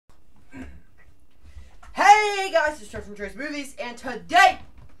guys, it's Trey from Trey's Movies, and today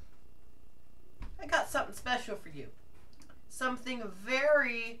I got something special for you. Something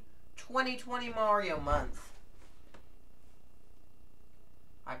very 2020 Mario month.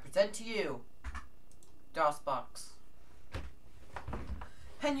 I present to you DOSBox.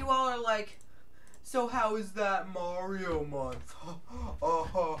 And you all are like, so how is that Mario month?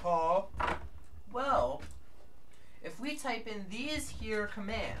 Well, if we type in these here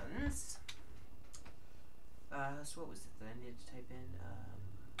commands, so what was it that I needed to type in?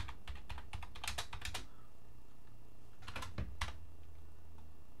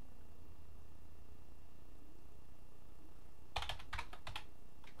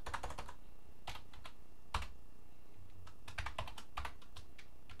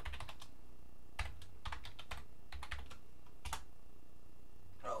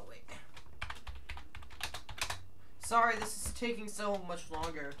 Oh, wait. Sorry, this is taking so much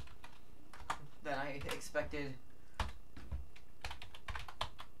longer than I expected.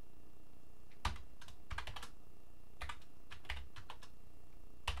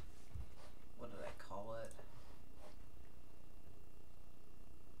 What did I call it?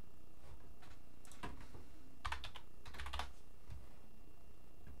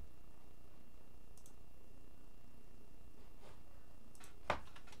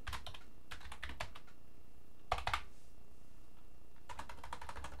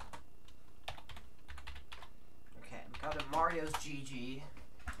 Got it, Mario's GG.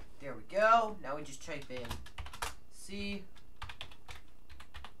 There we go. Now we just type in C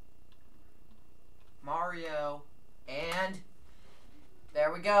Mario, and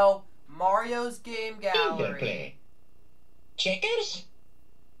there we go. Mario's game gallery. Interplay. Checkers.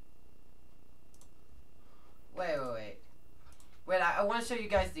 Wait. I want to show you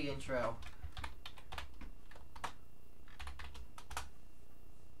guys the intro.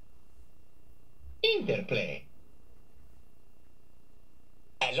 Interplay.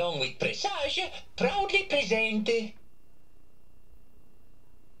 Along with Presage, proudly present.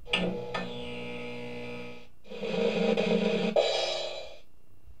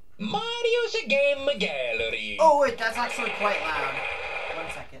 Mario's Game Gallery. Oh wait, that's actually quite loud.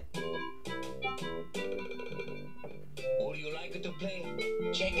 1 second. Would you like to play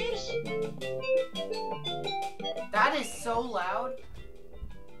checkers? That is so loud.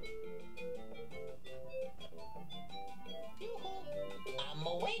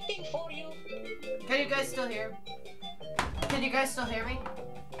 I'm waiting for you. Can you guys still hear? Can you guys still hear me?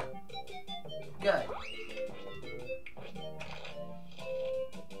 Good.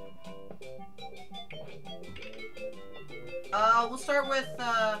 We'll start with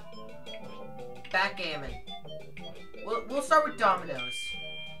backgammon. We'll start with dominoes.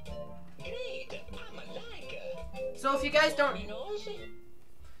 Great, I'm a liker. So if you guys don't Dominoes?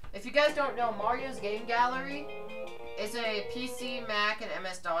 know, Mario's Game Gallery is a PC, Mac, and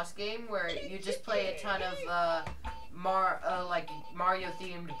MS-DOS game where you just play a ton of like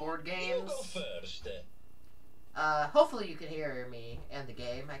Mario-themed board games. You go first. Hopefully you can hear me and the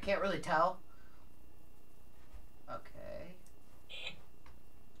game. I can't really tell. Okay.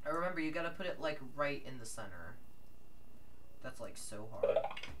 Remember, you gotta put it like right in the center. That's like so hard.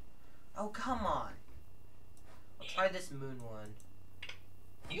 Oh, come on. I'll try this moon one.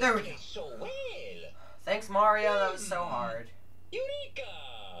 There we go. So well. Thanks, Mario. That was so hard.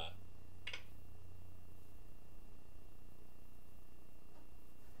 Eureka!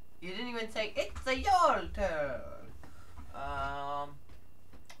 You didn't even say it's a your turn.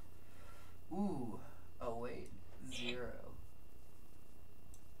 Ooh. Oh wait. 0.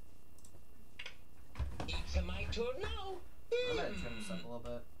 It's my turn now. I'm gonna trim this up a little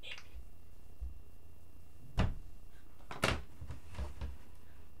bit.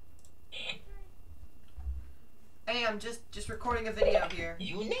 Hey, I'm just recording a video here.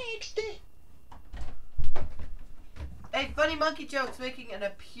 You next. Hey, Funny Monkey Joke's making an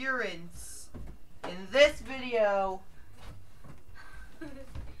appearance in this video.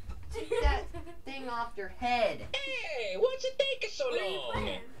 Take that thing off your head. Hey, what's it taking so What are you long?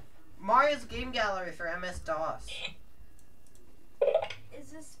 playing? Mario's Game Gallery for MS-DOS.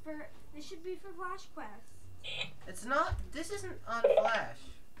 Is this for? This should be for Flash Quest. It's not. This isn't on Flash.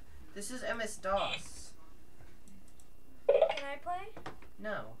 This is MS-DOS. Can I play?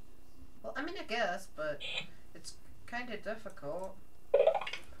 No. Well, I mean, I guess, but it's kind of difficult.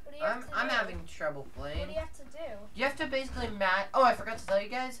 What do you have to I'm do? having trouble playing. What do you have to do? You have to basically match. Oh, I forgot to tell you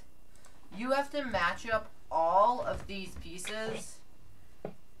guys. You have to match up all of these pieces.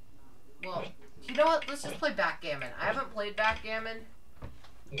 Well, you know what? Let's just play backgammon. I haven't played backgammon.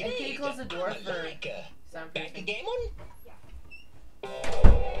 And can you close the door for sound proofing? Backgammon? Yeah.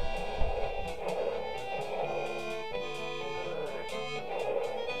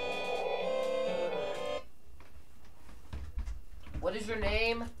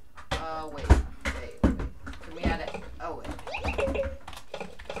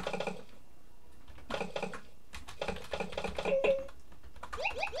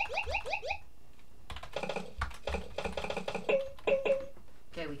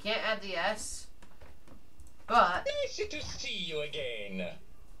 Nice to see you again.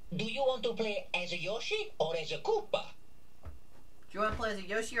 Do you want to play as a Yoshi or as a Koopa? Do you want to play as a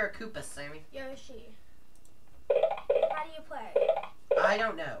Yoshi or a Koopa, Sammy? Yoshi. How do you play? I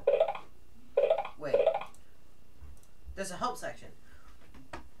don't know. Wait. There's a help section.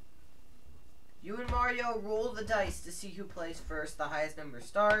 You and Mario roll the dice to see who plays first. The highest number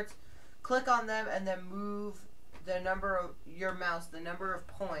starts. Click on them and then move the number of your mouse, the number of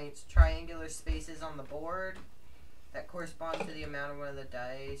points, triangular spaces on the board that correspond to the amount of one of the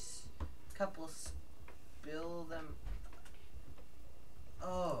dice. Couple spill them.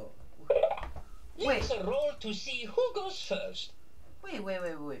 Oh. Wait. Let's roll to see who goes first. Wait,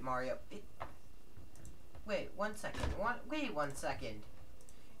 Mario. Wait, 1 second. Wait 1 second.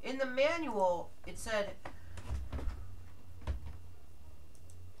 In the manual, it said...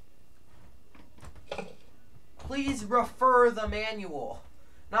 Please refer the manual.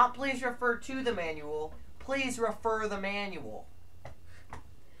 Not please refer to the manual. Please refer the manual.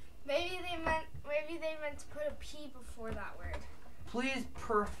 Maybe they meant to put a P before that word. Please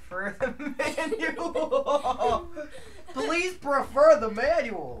prefer the manual. Please prefer the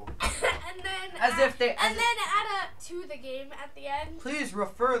manual. And then As if they add a to the game at the end. Please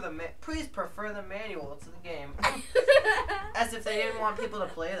please prefer the manual to the game. As if they didn't want people to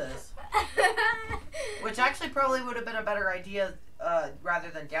play this. Which actually probably would have been a better idea rather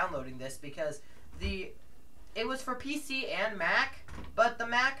than downloading this, because it was for PC and Mac, but the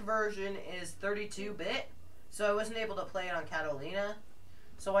Mac version is 32-bit, so I wasn't able to play it on Catalina.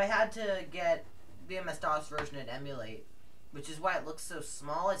 So I had to get the MS-DOS version and emulate, which is why it looks so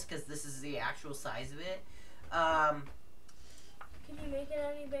small. It's because this is the actual size of it. Can you make it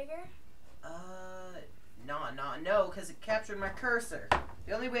any bigger? No, because it captured my cursor.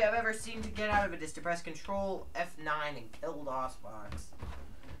 The only way I've ever seen to get out of it is to press Control F9 and kill DOSBox.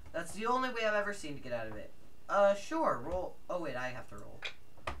 That's the only way I've ever seen to get out of it. Sure, roll. Oh wait, I have to roll.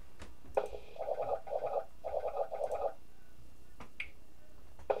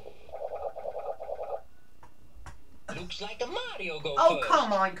 Looks like a Mario goes Oh, first.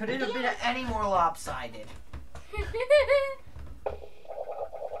 come on, could it have been any more lopsided?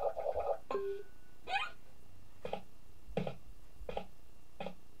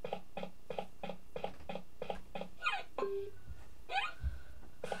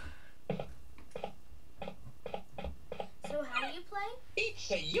 So how do you play? It's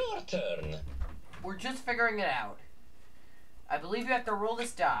your turn. We're just figuring it out. I believe you have to roll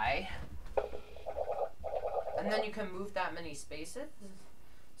this die. And then you can move that many spaces.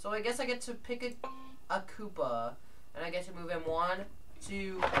 So I guess I get to pick a Koopa. And I get to move him 1,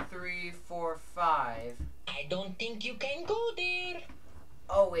 2, 3, 4, 5. I don't think you can go there.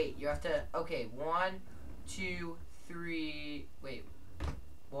 Oh wait, you have to. Okay, 1, 2, 3. Wait.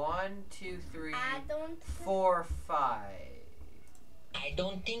 1, 2, 3, I don't. 4, 5. I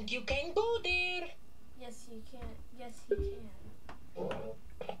don't think you can go there. Yes, you can. Yes, you can.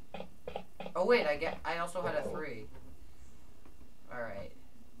 Oh wait, I also had a 3. Alright.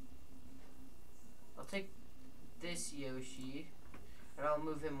 I'll take this Yoshi. And I'll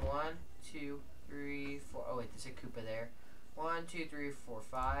move him 1, 2, 3, 4. Oh wait, there's a Koopa there. 1, 2, 3, 4,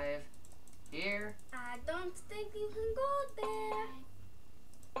 5. Here. I don't think you can go there.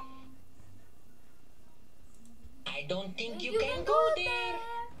 I don't think you can go there.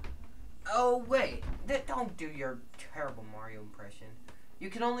 Oh wait, don't do your terrible Mario impression. You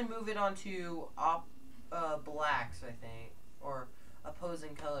can only move it onto blacks, I think, or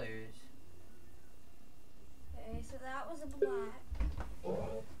opposing colors. Okay, so that was a black.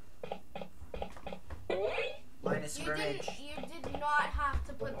 Minus scrimmage. You did not have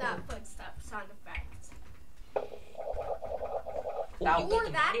to put that footstep sound effect. That Or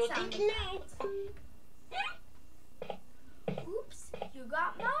the that Mario sound thinking effect. Oops, you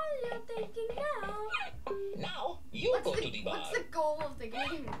got Mario thinking now. Now you go to the bar. What's the goal of the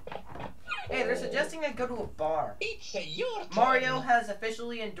game? Hey, they're suggesting I go to a bar. It's your turn. Mario has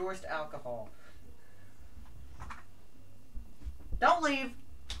officially endorsed alcohol. Don't leave.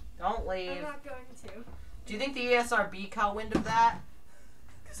 Don't leave. I'm not going to. Do you think the ESRB caught wind of that?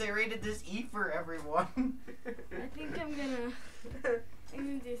 Because they rated this E for everyone. I think I'm gonna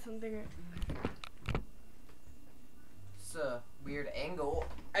do something. It's a weird angle.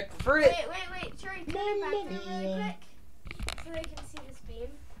 I prefer it. Wait, Cherry, turn it back there really quick so they can see this beam.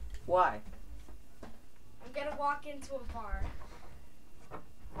 Why? I'm gonna walk into a bar.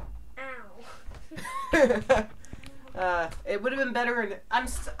 Ow. It would have been better.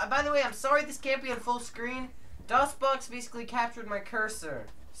 By the way, I'm sorry this can't be in full screen. DOSBox basically captured my cursor,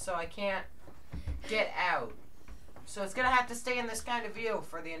 so I can't get out. So it's gonna have to stay in this kind of view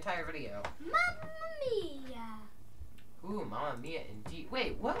for the entire video. Mamma mia! Ooh, Mamma Mia, indeed.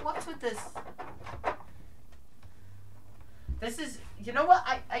 Wait, what's with this? This is, you know what?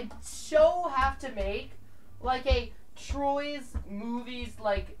 I so have to make like a Troy's movies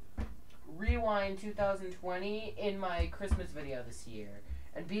like rewind 2020 in my Christmas video this year,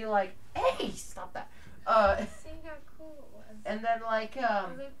 and be like, hey, stop that. See how cool it was. And then like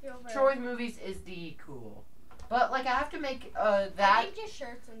Troy's movies is the cool, but like I have to make that. I think your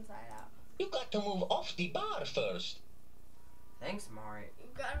shirt's inside out. You got to move off the bar first. Thanks, Mario. You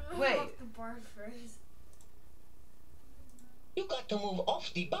gotta move Wait. off the bar first. You got to move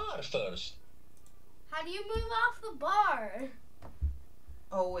off the bar first. How do you move off the bar?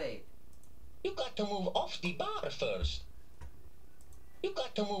 Oh wait. You got to move off the bar first. You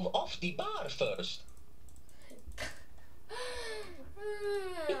got to move off the bar first.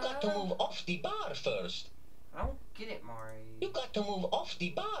 You got to move off the bar first. I don't get it, Mario. You got to move off the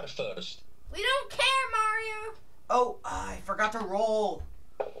bar first. We don't care, Mario. Oh, I forgot to roll.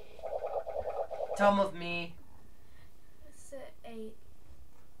 Dumb of me. It's an 8.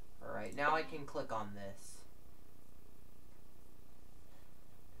 Alright, now I can click on this.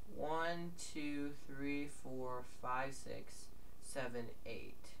 1, 2, 3, 4, 5, 6, 7,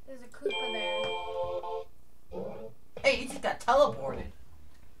 8. There's a Koopa there. Hey, he just got teleported.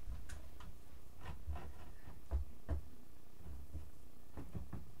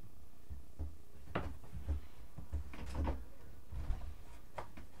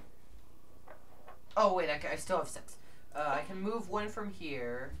 Oh wait, I still have 6. I can move one from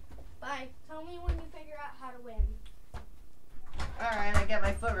here. Bye. Tell me when you figure out how to win. Alright, I get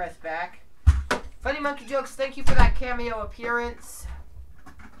my footrest back. Funny Monkey Jokes, thank you for that cameo appearance.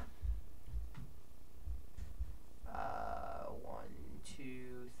 1,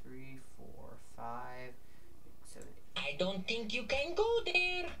 2, 3, 4, 5, 6, 7, 8. I don't think you can go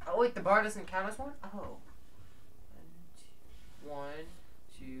there. Oh wait, the bar doesn't count as one? Oh. 1,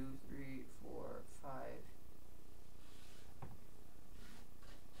 2, 3, 4, 5.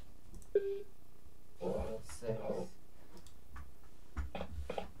 Six.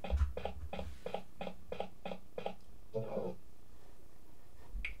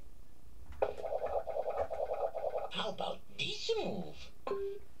 How about this move?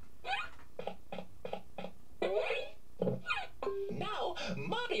 Now,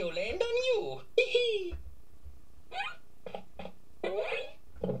 Mario land on you. Hee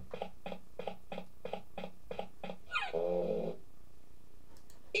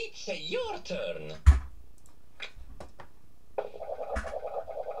It's your turn.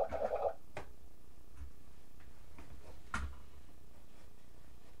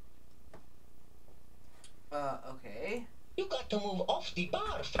 Okay. You got to move off the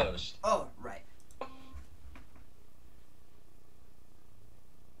bar first. Oh, right.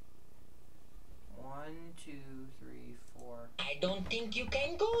 One, two, three, four. I don't think you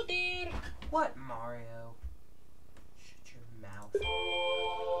can go there. What, Mario? Shut your mouth.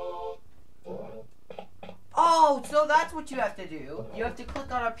 Oh, so that's what you have to do. You have to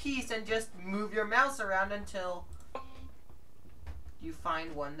click on a piece and just move your mouse around until you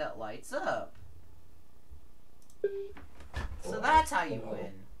find one that lights up. So that's how you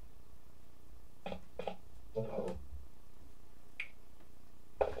win.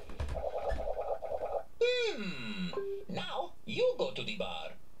 Now you go to the bar.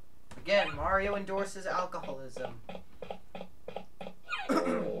 Again, Mario endorses alcoholism.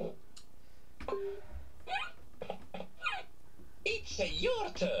 It's your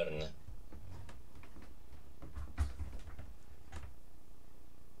turn.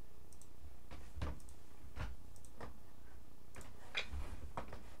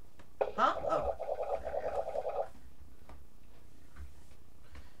 Huh? Oh.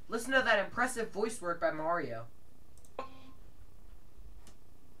 Listen to that impressive voice work by Mario.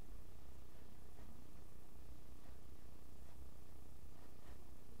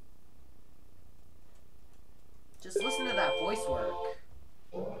 Just listen to that voice work.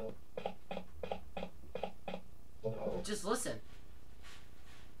 Just listen.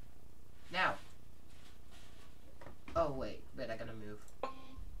 Now. Oh, wait, I gotta move.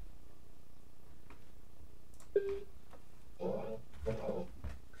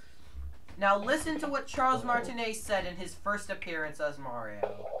 Now listen to what Charles Martinet said in his first appearance as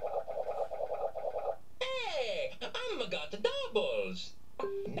Mario. Hey, I'm got doubles.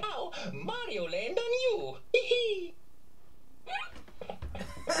 Now Mario land on you. Hee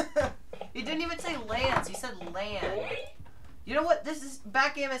He didn't even say lands, he said land. You know what? This is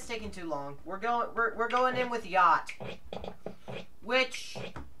backgammon is taking too long. We're going in with yacht. Which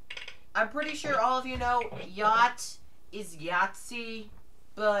I'm pretty sure all of you know yacht is Yahtzee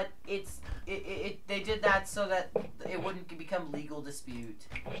but they did that so that it wouldn't become legal dispute.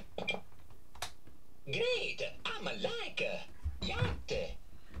 Great, I'm a like YAHTZEE.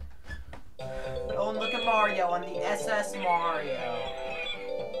 Oh, and look at Mario on the SS Mario.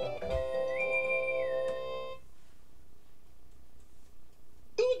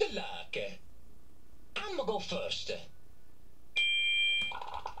 Good luck. I'ma go first.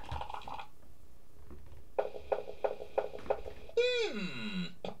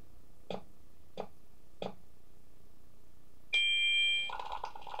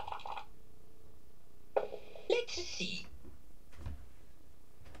 Let's see.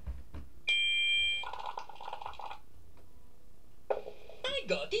 I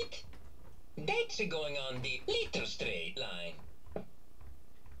got it. That's going on the little straight line.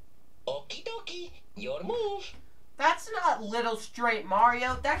 Okie dokie, your move. That's not little straight,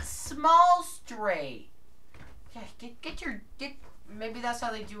 Mario. That's small straight. Yeah, get. Maybe that's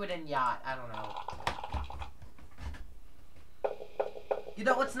how they do it in Yacht. I don't know. You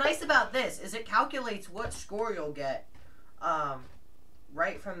know what's nice about this is it calculates what score you'll get,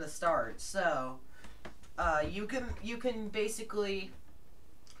 right from the start. So, you can basically,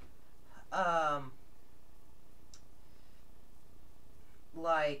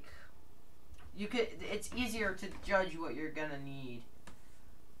 like. It's easier to judge what you're gonna need.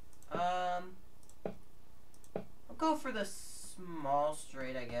 I'll go for the small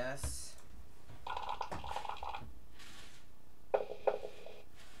straight, I guess.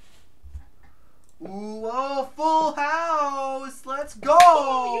 Ooh, oh, full house! Let's go!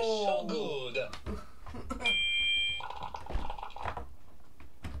 Oh, you're so good.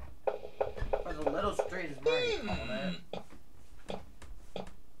 Or the little straight is Mario calling it.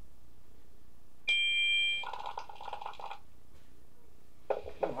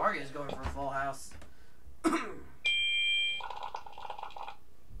 Mario's going for a full house.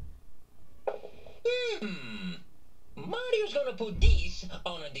 Mario's gonna put this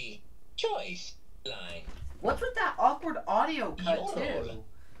on the choice line. What's with that awkward audio cut Your too? roll.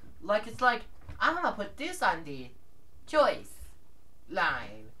 Like it's like I'm gonna put this on the choice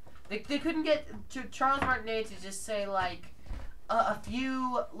line. They couldn't get Charles Martinet to just say like a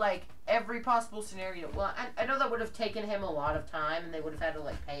few, like every possible scenario. Well, I know that would have taken him a lot of time, and they would have had to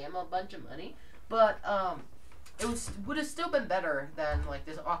like pay him a bunch of money. But it would have still been better than like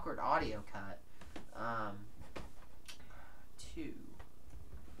this awkward audio cut. 2.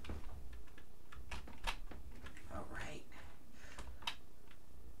 All right.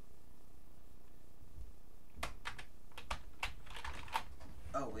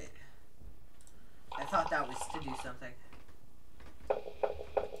 Oh wait. I thought that was to do something.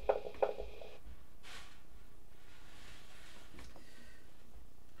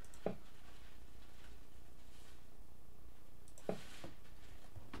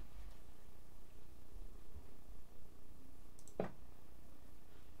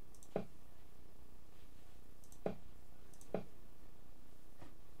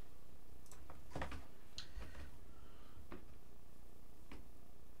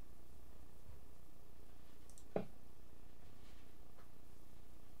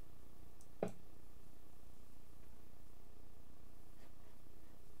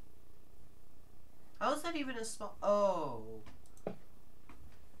 How is that even a small? Oh.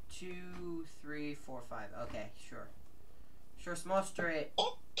 2, 3, 4, 5. Okay, sure. Sure, small straight.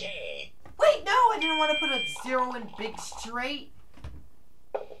 Okay. Wait, no, I didn't want to put a 0 in big straight.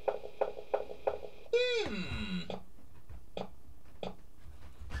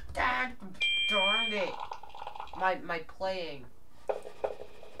 Darn it. My playing.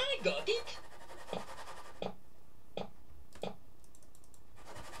 I got it.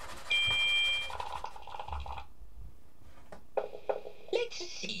 Let's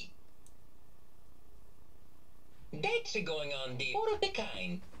see. That's going on the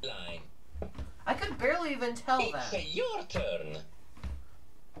one-of-a-kind line. I could barely even tell It's that. your turn.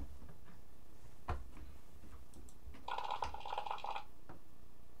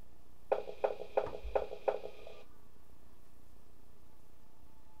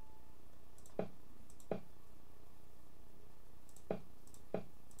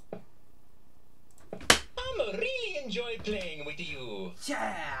 I really enjoy playing with you.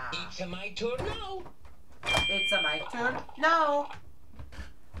 Yeah. It's my turn now. It's my turn. No.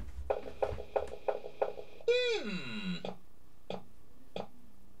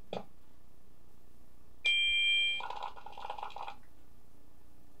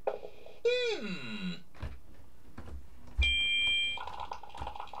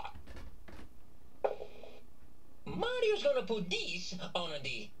 Mario's gonna put this on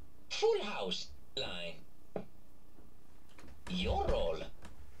the full house line. Your roll.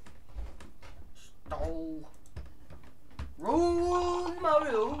 roll. Roll,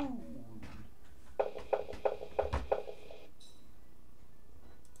 Mario.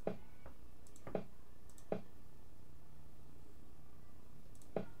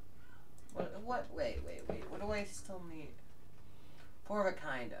 What? Wait. What do I still need? Four of a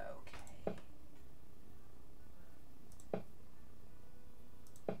kind. Okay.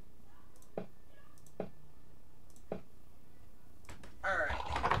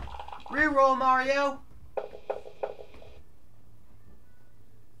 Alright. Reroll, Mario.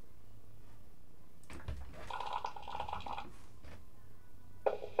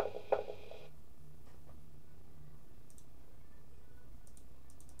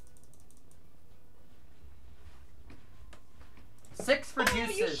 Six for Oh, you're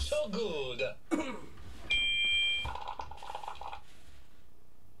juices. so good.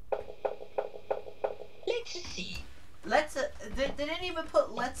 Let's see. They didn't even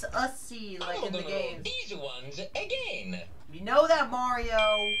put let's us see like I'm in the gonna roll game. these ones again. You know that,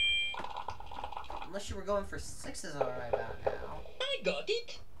 Mario. Unless you were going for sixes right about now. I got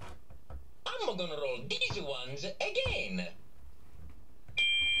it. I'm gonna roll these ones again.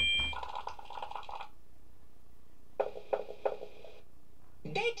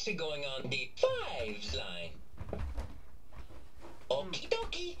 That's going on the fives line. Okie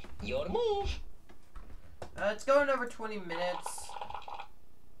dokie, your move. It's going over 20 minutes.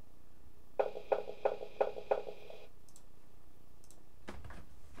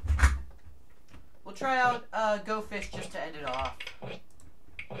 We'll try out Go Fish just to end it off.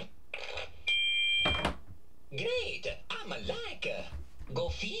 Great, I'm a liker. Go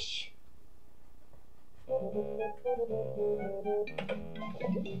fish.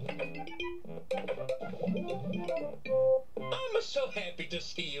 I'm so happy to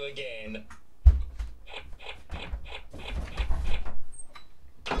see you again.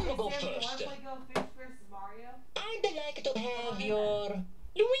 I'm gonna go first. Go Fish versus Mario? I'd like to have your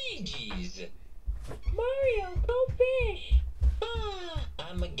Luigi's. Mario, go fish.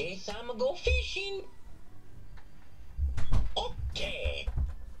 I guess I'm gonna go fishing. Okay.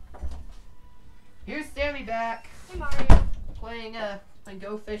 Here's Sammy back, Hey Mario. playing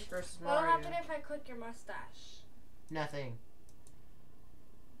Go Fish versus What'll Mario. happen if I click your mustache? Nothing.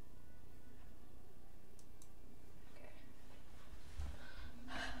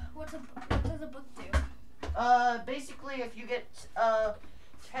 What does a book do? Basically, if you get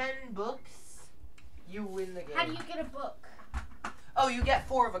 10 books, you win the game. How do you get a book? Oh, you get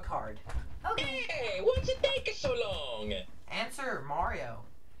 4 of a card. Okay. Hey, what's it taking so long? Answer Mario.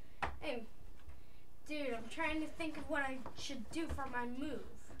 Hey, dude, I'm trying to think of what I should do for my move.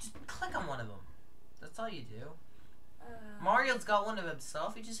 Just click on one of them. That's all you do. Mario's got one of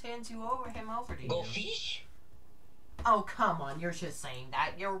himself. He just hands you over to you. Go fish? Oh, come on. You're just saying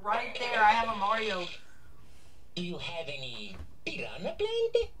that. You're right there. I have a Mario. Do you have any piranha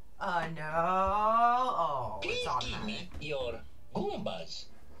plant? No. Oh, Please it's give automatic. me your Goombas.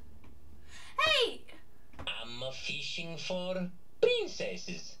 Hey! I'm fishing for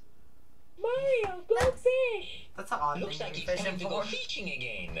princesses. Mario, go fish! That's an odd Looks thing like to be it's time fishing to go for. fishing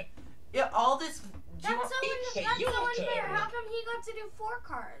again. Yeah, all this... Do you That's want, your so unfair. turn. How come he got to do 4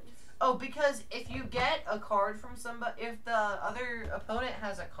 cards? oh, because if you get a card from somebody... If the other opponent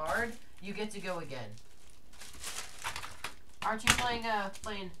has a card, you get to go again. Aren't you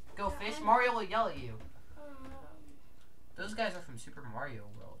playing Go Fish? Mario will yell at you. Those guys are from Super Mario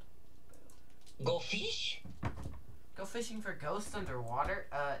World. Go fish? Go fishing for ghosts underwater?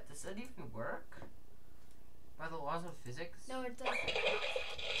 Does that even work? By the laws of physics? No, it doesn't.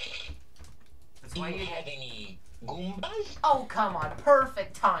 That's Do why you you have any Goombas? Oh, come on.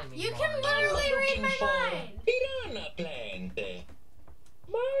 Perfect timing, You can Mario. literally read Looking my for mind. piranha plant.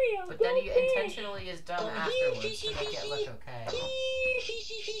 Mario, But then he intentionally is dumb Come here, afterwards fishy, to make it look fishy. okay. Here,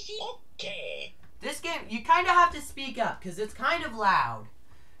 fishy, fishy. Okay. This game, you kind of have to speak up, because it's kind of loud.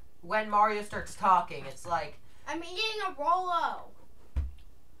 When Mario starts talking, it's like, I'm eating a Rolo.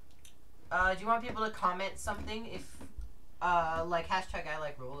 do you want people to comment something if, like hashtag I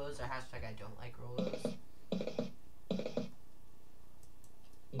like Rolos or hashtag I don't like Rolos?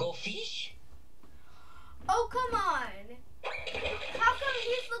 Go fish? Oh, come on. How come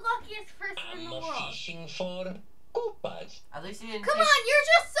he's the luckiest person in the I'm world? fishing for Koopas. At least he didn't Come take... on, you're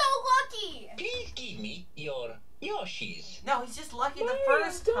just so lucky. Please give me your Yoshis. No, he's just lucky the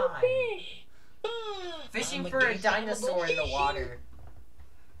first time. Fishing for a dinosaur in the water.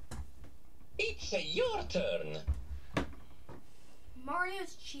 It's your turn.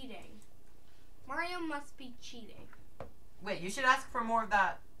 Mario's cheating. Mario must be cheating. Wait, you should ask for more of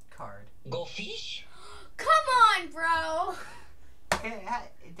that card. Go fish? Come on, bro.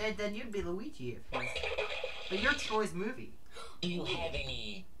 Then you'd be Luigi if he's... But you're Troy's movie. Do you have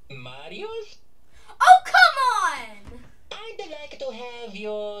any Marios? Oh, come on! I'd like to have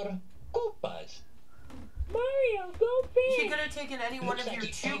your Koopas. Mario, go You fish! could have taken any one Looks of like your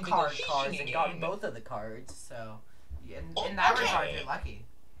it's time to go two-card fishing cards and gotten again. both of the cards, so... In that Okay. regard, you're lucky.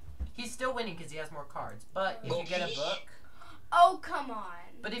 He's still winning because he has more cards, but if Go you get a fish. book... Oh, come on.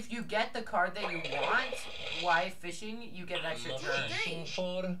 But if you get the card that you want, why fishing, you get an extra I'm turn. fishing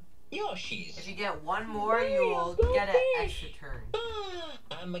for Yoshi's. If you get one more, you will Mario, go get an fish. extra turn.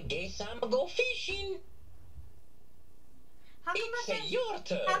 I guess I'm go fishing. How come, It's a fish, your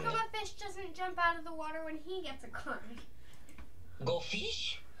turn. how come a fish doesn't jump out of the water when he gets a card? Go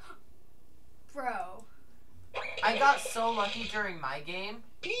fish? Bro. I got so lucky during my game.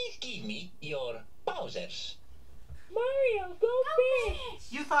 Please give me your Bowsers. Mario, go fish!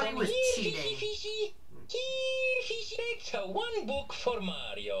 You thought he was Here, cheating. Fishy, fishy. Here, fishy. That's one book for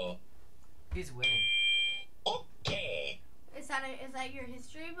Mario. He's winning. Okay. Is that your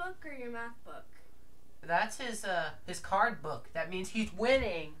history book or your math book? That's his card book. That means he's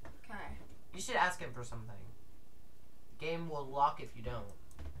winning. Okay. You should ask him for something. Game will lock if you don't.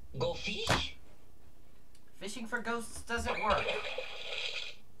 Go fish? Fishing for ghosts doesn't work.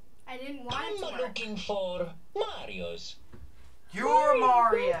 I didn't want it to I'm work. looking for Mario's. You're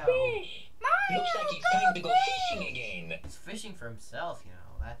Mario. Go fish! Mario, Looks like it's time to go fishing again. He's fishing for himself, you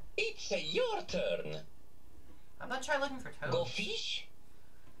know. That. It's your turn. I'm not trying looking for Go toads. fish?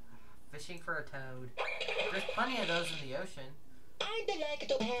 Fishing for a toad. There's plenty of those in the ocean. I'd like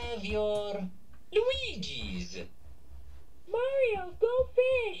to have your Luigi's. Mario, go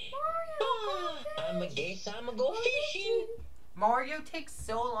fish! I guess I'm go fishing. Mario takes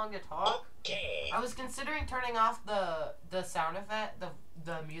so long to talk. Okay. I was considering turning off the sound effect,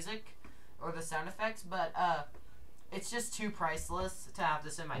 the music, or the sound effects, but it's just too priceless to have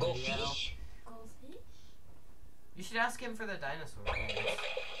this in my Go video. fish? Goldfish? You should ask him for the dinosaur toys.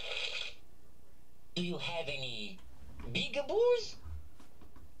 Do you have any Bigaboos?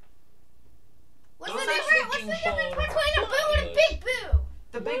 What's Those the are difference? What's looking the difference for between a boo and a Marios. big boo?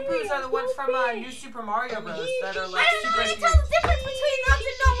 The big Mario, boos are the ones go from fish. New Super Mario Bros. That are I like don't know how super to huge. tell the difference between those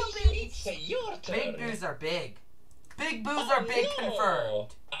and normal boos. It's your turn. Big boos are big. Big boos are big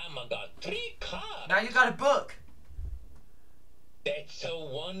confirmed. I'm got 3 cards. Now you got a book. That's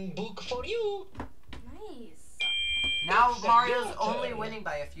one book for you. Nice. Now It's Mario's your only turn. winning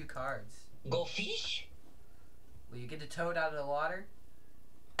by a few cards. Go fish? Will you get the toad out of the water?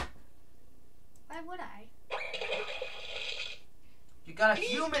 Why would I? You got a Please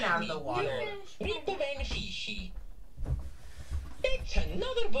human give out of the me water. your Rico and Fishy. That's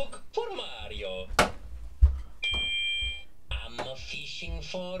another book for Mario. I'm fishing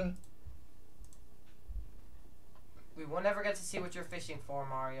for... We will never get to see what you're fishing for,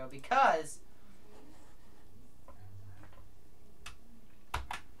 Mario, because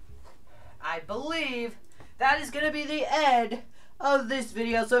I believe that is going to be the end of this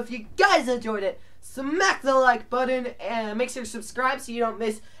video. So if you guys enjoyed it, smack the like button and make sure to subscribe so you don't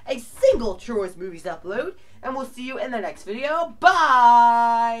miss a single Troy's Movies upload. And we'll see you in the next video.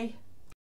 Bye!